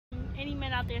Any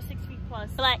men out there 6 feet plus.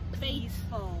 Black.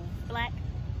 Faithful. Black.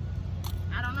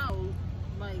 I don't know.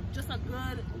 Like, just a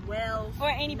good, well. Or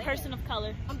any man. person of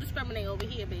color. I'm discriminating over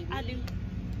here, baby. I do.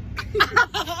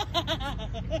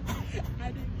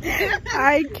 I do.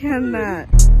 I cannot.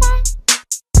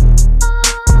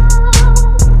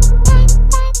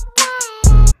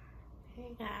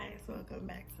 Hey guys, welcome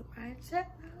back to my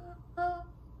channel.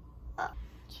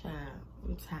 Child,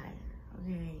 I'm tired,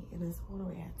 okay? It is all the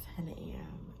way at 10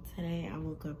 a.m. Today I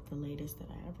woke up the latest that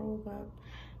I ever woke up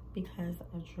because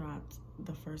I dropped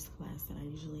the first class that I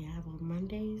usually have on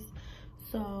Mondays.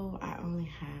 So I only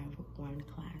have one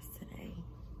class today.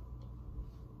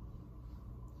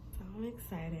 So I'm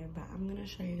excited, but I'm gonna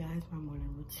show you guys my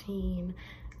morning routine.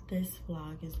 This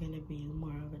vlog is gonna be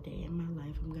more of a day in my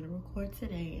life. I'm gonna record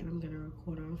today and I'm gonna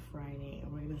record on Friday,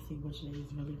 and we're gonna see which day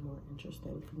is really more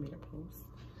interesting for me to post.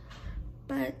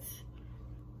 But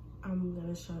I'm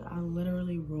gonna show you, I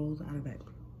literally rolled out of bed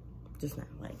just now,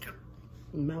 like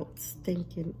mouth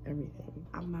stinking, everything.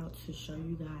 I'm about to show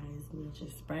you guys me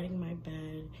just spreading my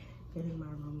bed, getting my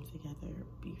room together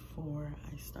before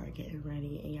I start getting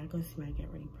ready, and y'all gonna see my get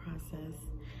ready process.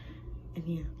 And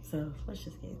yeah, so let's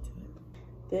just get into it.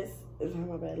 This is how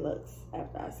my bed looks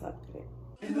after I slept in it.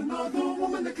 And another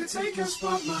woman that can take your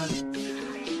spotlight.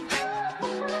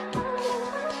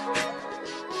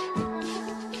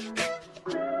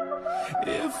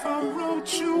 If I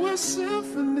wrote you a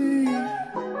symphony,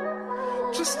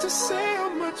 just to say how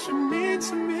much you mean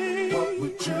to me, what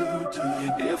would you do?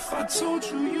 If I told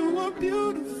you you were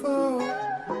beautiful,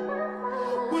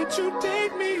 would you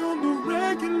date me on the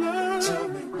regular? Tell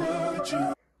me, would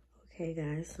you? Okay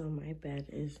guys, so my bed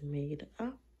is made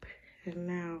up, and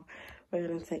now we're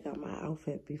gonna take out my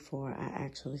outfit before I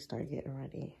actually start getting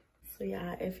ready. So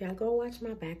yeah, if y'all go watch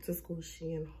my back to school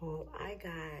Shein haul, I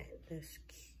got this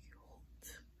cute,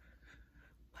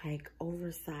 like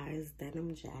oversized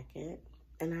denim jacket,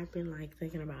 and I've been like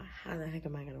thinking about how the heck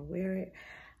am I gonna wear it.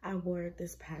 I wore it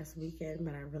this past weekend,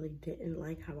 but I really didn't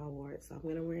like how I wore it, so I'm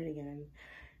gonna wear it again,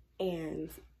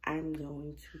 and I'm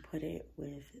going to put it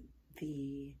with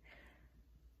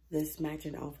this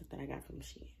matching outfit that I got from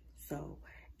Shein. So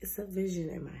it's a vision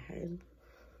in my head,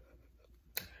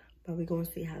 but we're gonna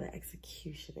see how the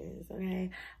execution is,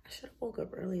 okay? I should have woke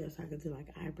up earlier so I could do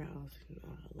like eyebrows and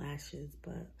lashes,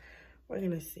 but we're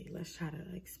gonna see. Let's try to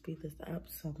like speed this up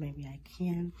so maybe I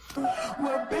can.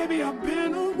 Well, baby, I've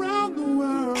been around the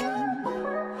world,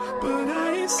 but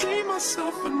I ain't seen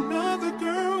myself another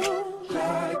girl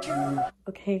like you.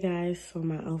 Okay guys, so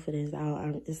my outfit is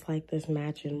out. It's like this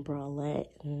matching bralette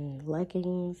and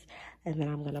leggings, and then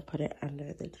I'm gonna put it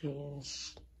under the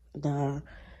jeans, the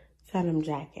denim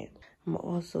jacket. I'm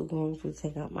also going to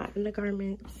take out my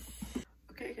undergarments.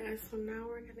 Okay guys, so now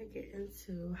we're gonna get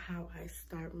into how I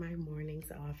start my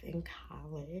mornings off in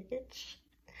college.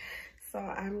 So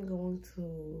I'm going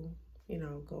to, you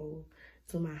know, go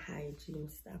do my hygiene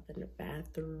stuff in the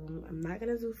bathroom. I'm not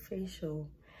gonna do facial.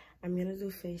 I'm gonna do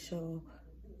facial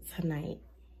tonight.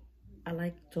 I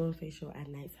like doing facial at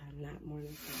nighttime, not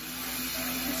morning time.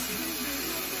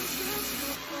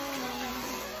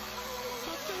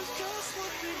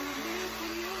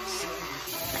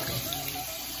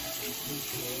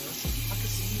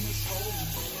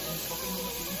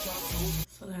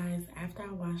 So guys, after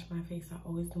I wash my face, I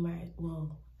always do my,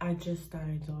 well, I just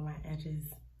started doing my edges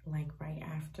like right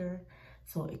after,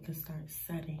 so it could start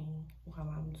setting while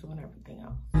I'm doing everything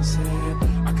else.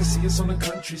 I can see us on the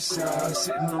countryside,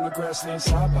 sitting on the grassland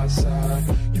side by side.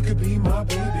 You could be my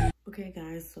baby. Okay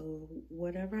guys, so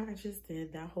whatever I just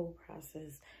did, that whole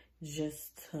process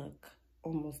just took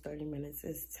almost 30 minutes.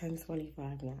 It's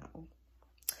 10:25 now.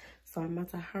 So I'm about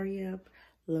to hurry up,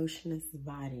 lotion this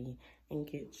body, and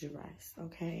get dressed,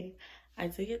 okay? I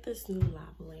did get this new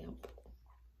lava lamp.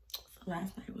 So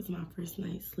last night was my first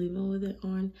night sleeping with it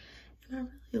on, and I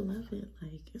really love it.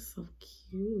 Like, it's so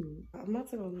cute. I'm about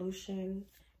to go lotion,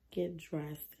 get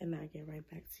dressed, and I'll get right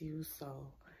back to you.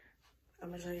 So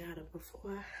I'm gonna show you how to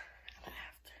before and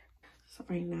after. So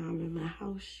right now I'm in my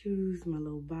house shoes, my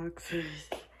little boxers,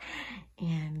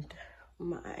 and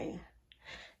my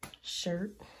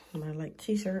shirt, my like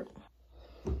t-shirt.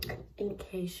 In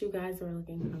case you guys are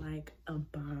looking for like a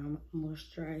bomb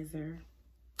moisturizer,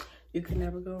 you can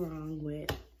never go wrong with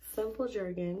Simple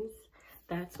Jergens.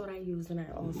 That's what I use, and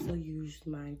I also used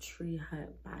my Tree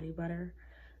Hut body butter.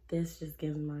 This just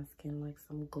gives my skin like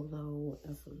some glow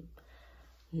and some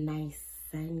nice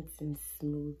scent and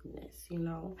smoothness, you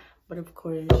know. But of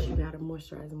course, you gotta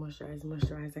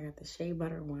moisturize. I got the shea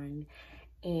butter one,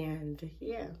 and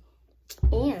yeah,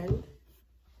 and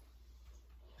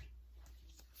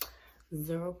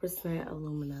 0%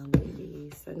 aluminum,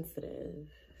 baby. Sensitive.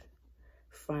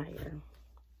 Fire.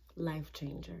 Life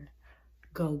changer.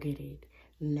 Go get it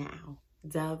now.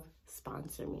 Dove,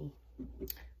 sponsor me.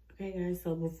 Okay, guys,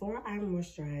 so before I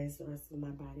moisturize the rest of my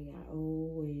body, I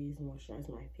always moisturize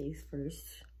my face first.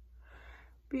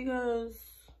 Because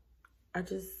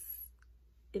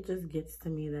it just gets to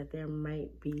me that there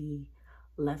might be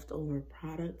leftover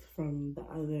product from the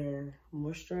other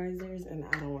moisturizers, and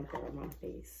I don't want that on my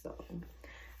face. So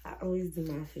I always do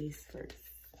my face first.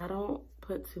 I don't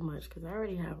put too much because I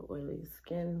already have oily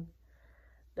skin.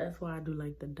 That's why I do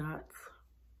like the dots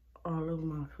all over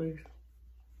my face,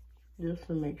 just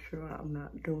to make sure I'm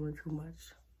not doing too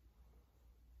much.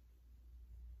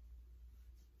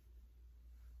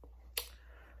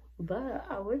 But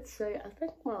I would say, I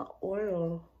think my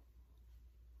oil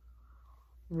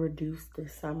reduced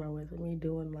this summer with me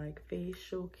doing like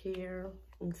facial care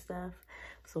and stuff.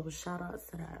 So shout outs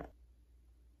to that.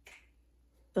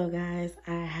 So guys,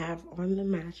 I have on the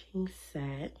matching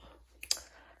set.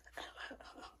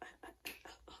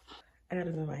 I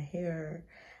gotta do my hair.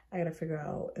 I gotta figure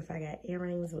out if I got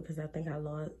earrings, because I think I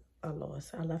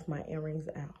left my earrings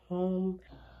at home.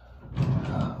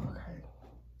 Okay.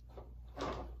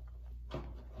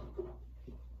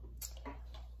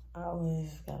 I always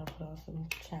gotta put on some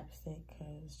chapstick,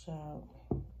 cause child.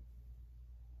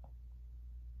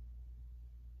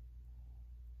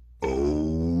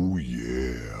 Oh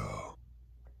yeah.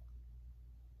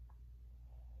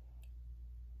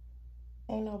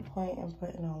 Ain't no point in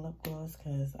putting on lip gloss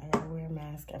because I gotta wear a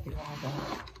mask everywhere I go.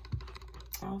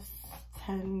 Now it's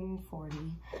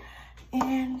 10:40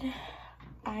 and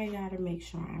I gotta make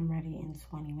sure I'm ready in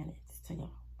 20 minutes to go.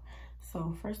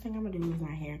 So first thing I'm gonna do is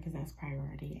my hair because that's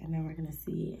priority, and then we're gonna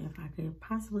see if I could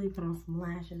possibly put on some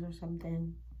lashes or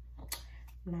something.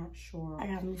 Not sure. I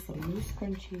got me some new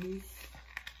scrunchies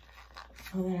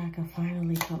so that I can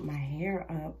finally put my hair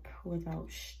up without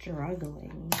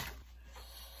struggling.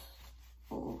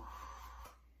 Oh.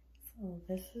 So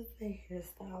this is the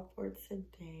hairstyle for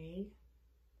today.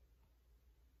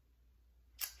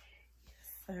 Yes,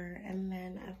 sir. And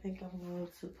then I think I'm going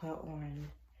to put on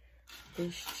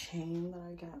this chain that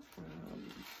I got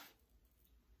from,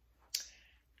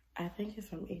 I think it's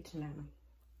from H&M.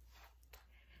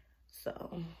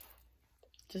 So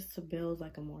just to build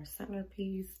like a more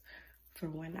centerpiece for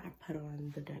when I put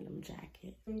on the denim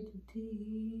jacket. Okay.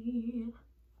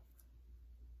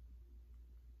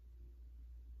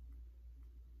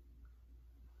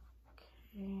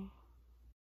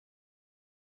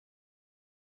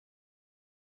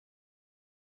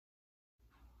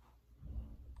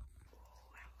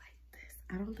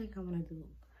 I don't think I'm gonna do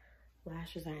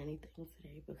lashes or anything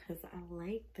today because I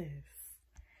like this.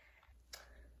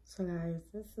 So guys,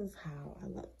 this is how I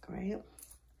look, right?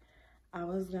 I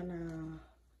was gonna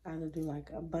either do like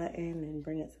a button and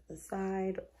bring it to the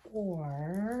side,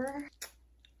 or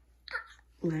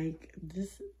like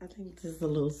this. I think this is a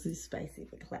little too spicy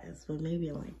for class, but maybe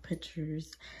in like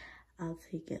pictures, I'll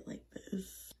take it like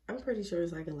this. I'm pretty sure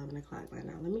it's like 11 o'clock by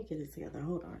now. Let me get it together,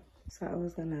 hold on. So I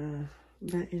was gonna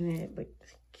button it, but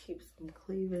keep some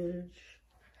cleavage.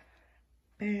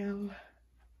 Bam.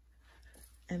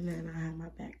 And then I have my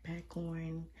backpack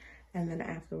on. And then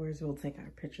afterwards, we'll take our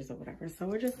pictures or whatever. So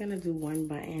we're just gonna do one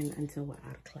button until we're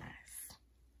out of class.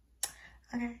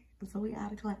 Okay, until we're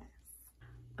out of class.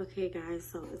 Okay guys,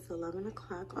 so it's 11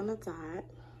 o'clock on the dot.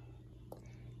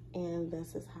 And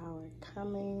this is how we're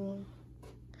coming.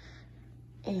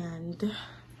 And,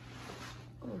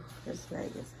 oh, this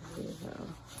bag is heavy as hell.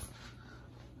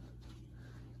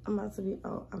 I'm about to be,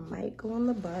 oh, I might go on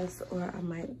the bus or I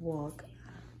might walk.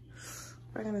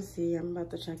 We're gonna see. I'm about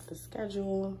to check the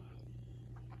schedule.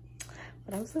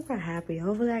 But I'm super happy.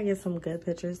 Hopefully I get some good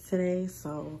pictures today.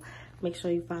 So make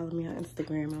sure you follow me on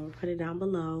Instagram. I will put it down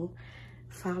below.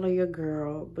 Follow your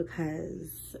girl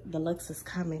because the looks is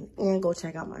coming. And go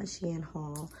check out my Shein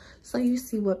haul so you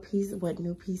see what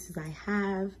new pieces I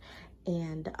have.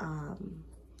 And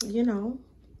you know,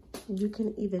 you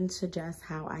can even suggest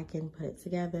how I can put it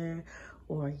together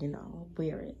or, you know,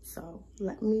 wear it. So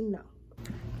let me know.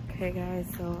 Okay guys,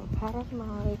 so part of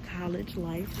my college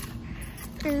life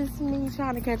is me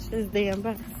trying to catch this damn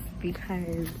bus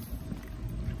because,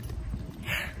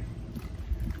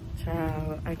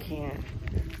 child, I can't.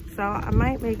 So I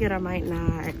might make it, I might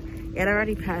not. It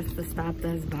already passed the stop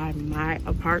that's by my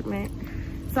apartment.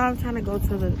 So I'm trying to go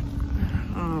to the,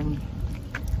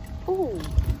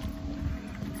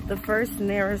 the first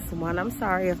nearest one. I'm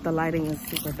sorry if the lighting is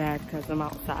super bad because I'm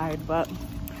outside, but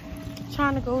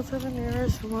trying to go to the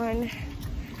nearest one.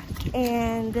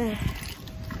 And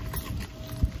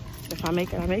if I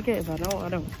make it, I make it. If I don't, I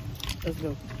don't. Let's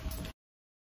go.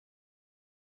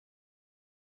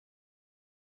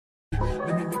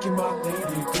 Let me make you my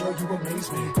lady, girl, you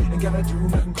amaze me. Ain't gotta do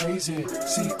nothing crazy.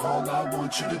 See, all I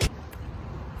want you to do.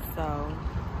 So,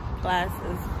 class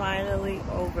is finally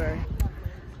over.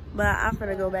 But I'm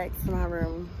gonna go back to my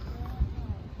room.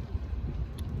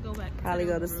 Go back. Probably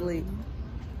go to sleep.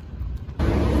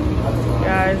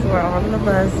 Guys, we're on the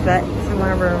bus back to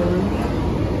my room.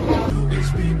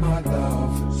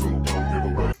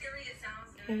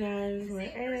 Hey guys, we're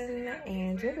in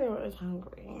and Julia is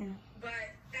hungry.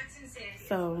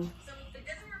 So,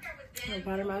 as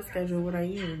part of my schedule, what I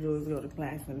usually do is go to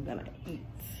class and then I eat.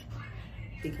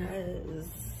 Because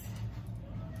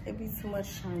it'd be too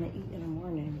much trying to eat in the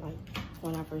morning, like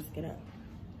when I first get up.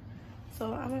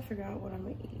 So I'm gonna figure out what I'm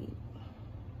gonna eat.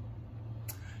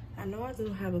 I know I do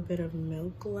have a bit of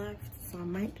milk left, so I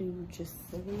might do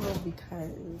just cereal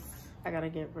because I gotta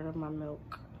get rid of my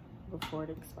milk before it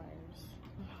expires.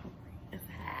 I'm hungry as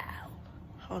hell.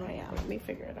 Hold on, y'all, let me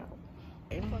figure it out.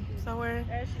 So we're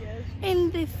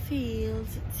in the field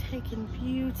taking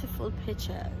beautiful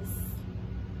pictures.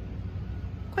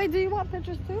 Quay, do you want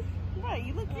pictures too? Right,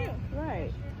 you look cute.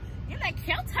 Right. You're like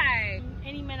tired.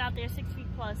 Any men out there 6 feet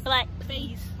plus. Black,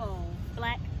 please. Faithful.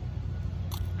 Black.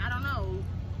 I don't know.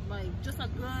 Like, just a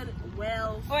good,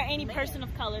 well. Or any man. person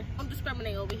of color. Don't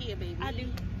discriminate over here, baby. I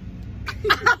do.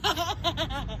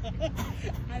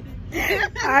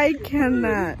 I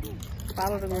cannot.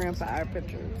 Follow the gram for our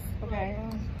pictures. Okay.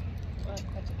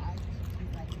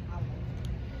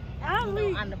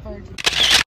 I'm the virgin.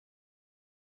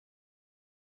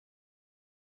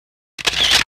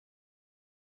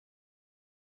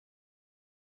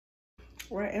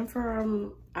 We're in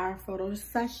for our photo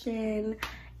session,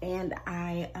 and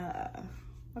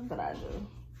what did I do?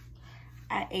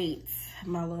 I ate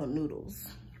my little noodles.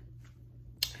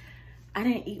 I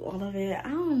didn't eat all of it. I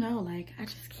don't know, like I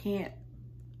just can't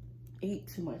eat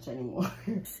too much anymore.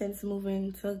 Since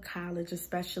moving to college,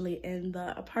 especially in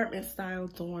the apartment style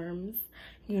dorms,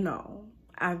 you know,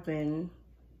 I've been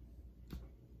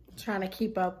trying to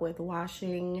keep up with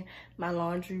washing my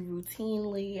laundry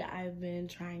routinely. I've been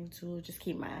trying to just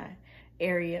keep my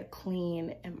area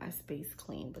clean and my space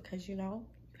clean because, you know,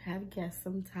 you have guests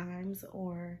sometimes,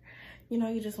 or, you know,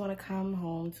 you just want to come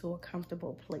home to a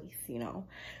comfortable place, you know.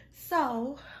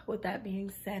 So with that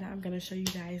being said, I'm going to show you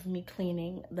guys me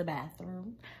cleaning the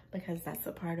bathroom because that's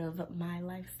a part of my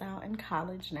lifestyle in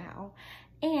college now.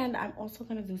 And I'm also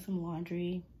going to do some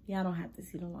laundry. Y'all don't have to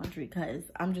see the laundry because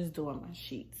I'm just doing my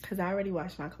sheets because I already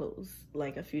washed my clothes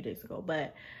like a few days ago.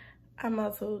 But I'm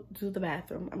also do the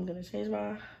bathroom. I'm going to change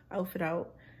my outfit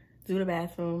out, do the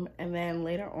bathroom, and then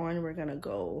later on we're going to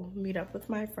go meet up with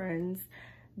my friends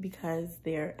because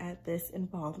they're at this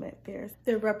involvement fair.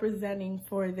 They're representing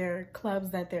for their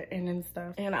clubs that they're in and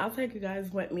stuff. And I'll take you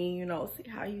guys with me, you know, see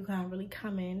how UConn really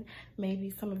come in. Maybe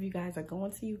some of you guys are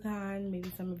going to UConn. Maybe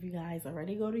some of you guys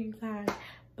already go to UConn.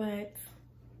 But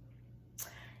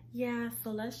yeah,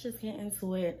 so let's just get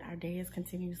into it. Our day is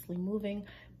continuously moving.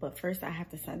 But first I have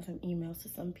to send some emails to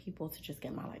some people to just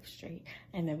get my life straight.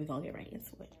 And then we're going to get right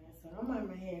into it. So I don't mind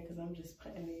my hair because I'm just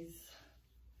putting these,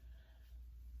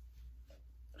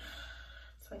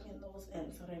 tucking those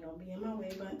in so they don't be in my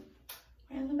way. But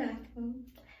we're in the bathroom.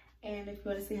 And if you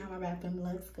want to see how my bathroom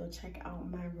looks, go check out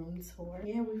my room tour.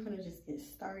 Yeah, we're gonna just get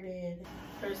started.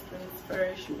 First things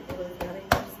first, you always gotta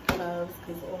use gloves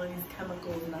because all these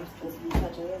chemicals are not supposed to be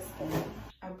touching your skin.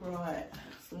 I brought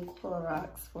some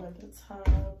Clorox for the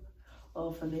tub,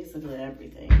 or for basically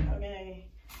everything, okay?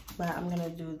 But I'm gonna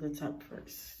do the tub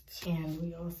first. And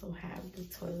we also have the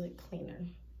toilet cleaner.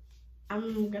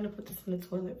 I'm gonna put this in the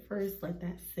toilet first, let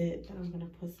that sit. Then I'm gonna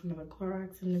put some of the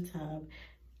Clorox in the tub.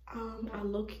 I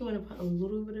low-key want to put a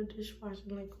little bit of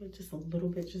dishwashing liquid, just a little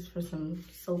bit, just for some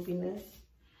soapiness.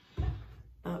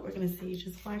 But we're gonna see,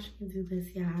 just watch me do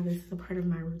this, y'all. This is a part of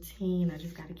my routine. I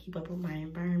just gotta keep up with my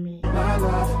environment. My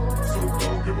life, so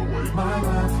don't give away. My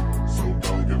life, so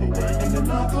don't give away. Ain't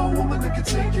another woman that can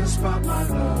take your spot. My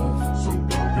love, so don't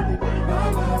give away. My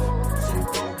life, so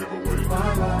don't give away.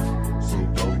 My life, so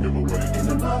don't give away. Ain't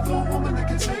another woman that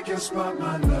can take your spot.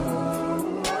 My love.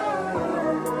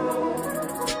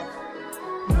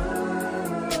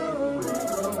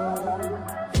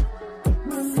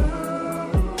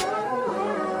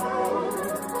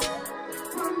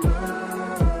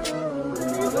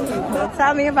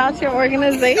 Tell me about your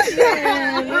organization.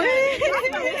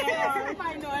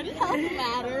 Minority Health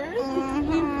Matters.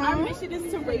 Our mission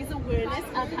is to raise awareness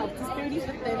have health disparities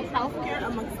within healthcare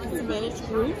amongst disadvantaged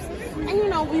groups. And you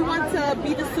know, we want to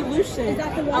be the solution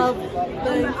of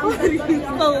the inequalities.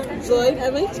 So join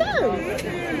MHM.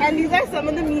 And these are some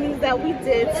of the meetings that we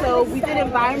did. So we did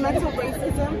environmental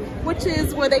racism, which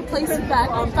is where they place it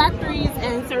back on factories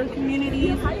and certain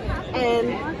communities,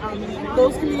 and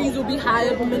those communities will be high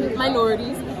up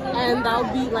minorities, and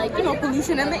that'll be like, you know,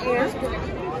 pollution in the air.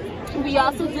 We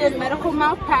also did medical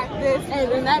malpractice,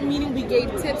 and in that meeting we gave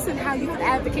tips on how you can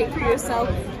advocate for yourself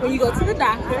when you go to the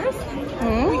doctors.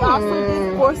 We also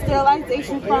did forced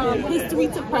sterilization from history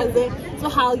to present, so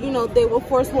how, you know, they will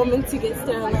force women to get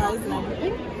sterilized and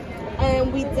everything.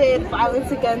 And we did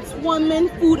violence against women,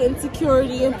 food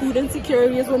insecurity, and food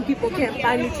insecurity is when people can't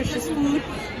find nutritious food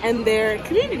in their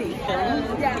community.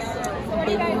 Yes.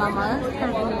 Baby mama.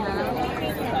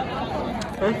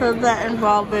 This is the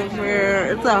involvement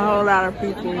fair. It's a whole lot of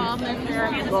people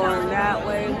going that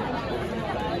way.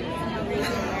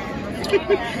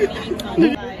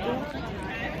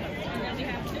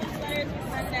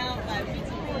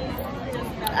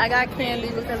 I got candy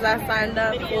because I signed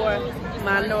up for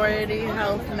Minority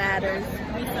Health Matters.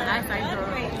 I signed her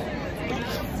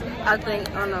I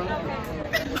think, I don't know.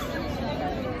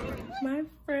 My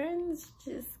friends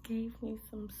just gave me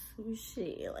some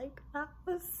sushi. Like, that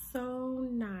was so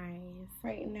nice.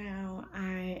 Right now,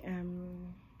 I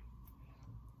am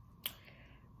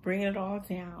bringing it all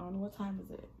down. What time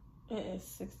is it? It is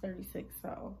 6:36,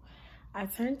 so I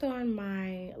turned on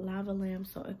my lava lamp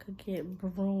so it could get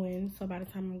brewing. So by the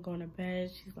time I'm going to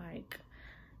bed, she's like,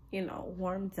 you know,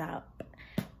 warmed up.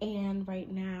 And right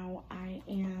now I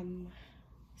am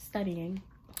studying.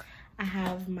 I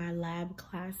have my lab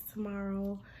class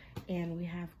tomorrow and we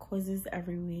have quizzes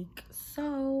every week.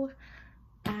 So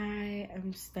I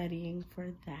am studying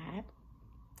for that.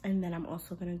 And then I'm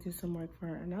also gonna do some work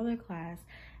for another class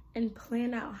and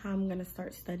plan out how I'm gonna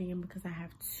start studying, because I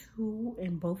have 2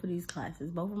 in both of these classes,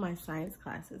 both of my science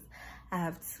classes. I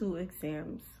have 2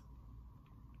 exams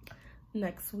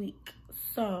next week.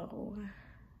 So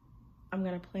I'm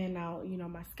gonna plan out, you know,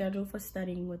 my schedule for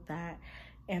studying with that.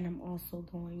 And I'm also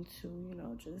going to, you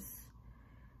know, just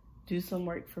do some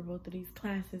work for both of these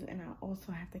classes. And I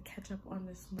also have to catch up on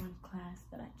this one class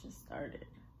that I just started.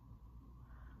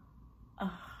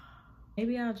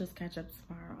 Maybe I'll just catch up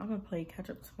tomorrow. I'm gonna play catch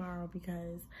up tomorrow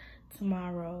because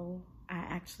tomorrow I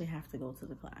actually have to go to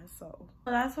the class. So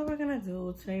that's what we're gonna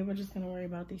do. Today we're just gonna worry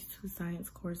about these 2 science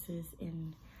courses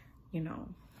and, you know,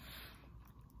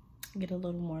 get a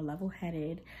little more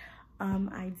level-headed.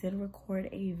 I did record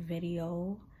a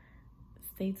video.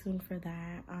 Stay tuned for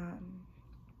that.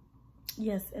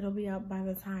 Yes, it'll be up by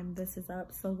the time this is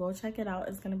up, so go check it out.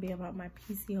 It's gonna be about my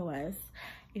PCOS.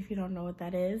 If you don't know what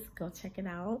that is, go check it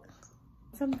out.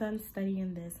 Once I'm done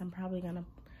studying this, I'm probably gonna,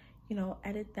 you know,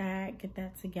 edit that, get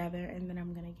that together, and then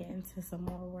I'm gonna get into some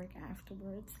more work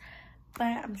afterwards.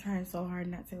 But I'm trying so hard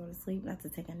not to go to sleep, not to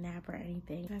take a nap or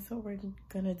anything. That's what we're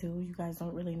gonna do. You guys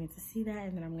don't really need to see that,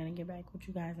 and then I'm gonna get back with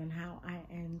you guys on how I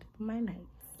end my night.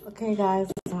 Okay guys,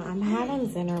 so I'm having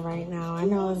dinner right now. I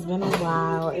know it's been a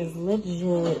while. It's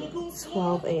legit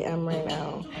 12 a.m. right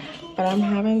now. But I'm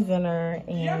having dinner,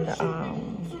 and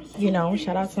you know,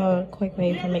 shout out to Quick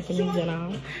Made for making me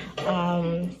dinner.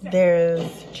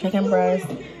 There's chicken breast,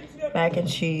 mac and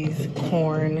cheese,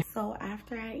 corn. So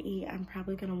after I eat, I'm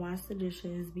probably gonna wash the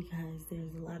dishes because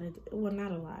there's a lot of, well,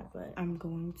 not a lot, but I'm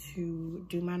going to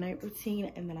do my night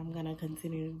routine and then I'm gonna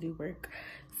continue to do work.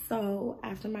 So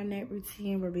after my night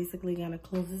routine, we're basically gonna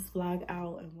close this vlog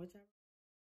out and whichever.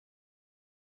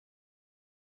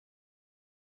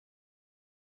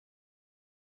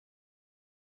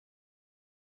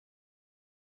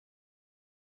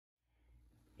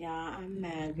 Yeah, I'm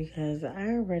mad because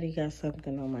I already got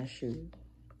something on my shoe.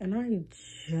 And I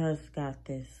just got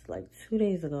this like 2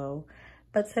 days ago.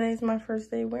 But today's my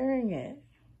first day wearing it.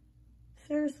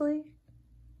 Seriously?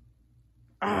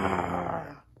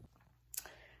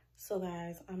 So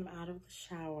guys, I'm out of the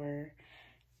shower.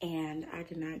 And I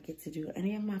did not get to do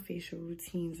any of my facial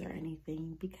routines or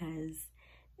anything because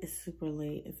it's super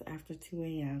late. It's after 2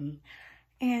 a.m.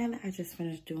 And I just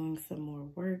finished doing some more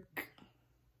work.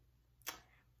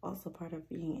 Also part of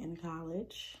being in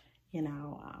college, you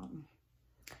know,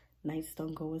 nights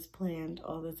don't go as planned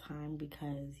all the time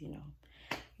because, you know,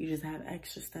 you just have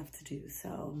extra stuff to do.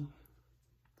 So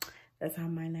that's how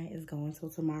my night is going. So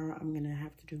tomorrow I'm gonna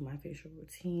have to do my facial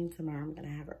routine. Tomorrow I'm gonna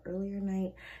have an earlier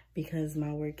night because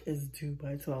my work is due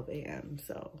by 12 a.m.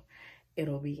 So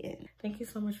it'll be in. Thank you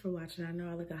so much for watching. I know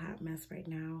I look a hot mess right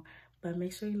now, but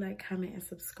make sure you like, comment, and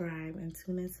subscribe and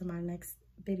tune into my next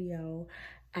video.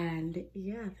 And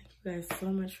yeah, thank you guys so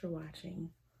much for watching.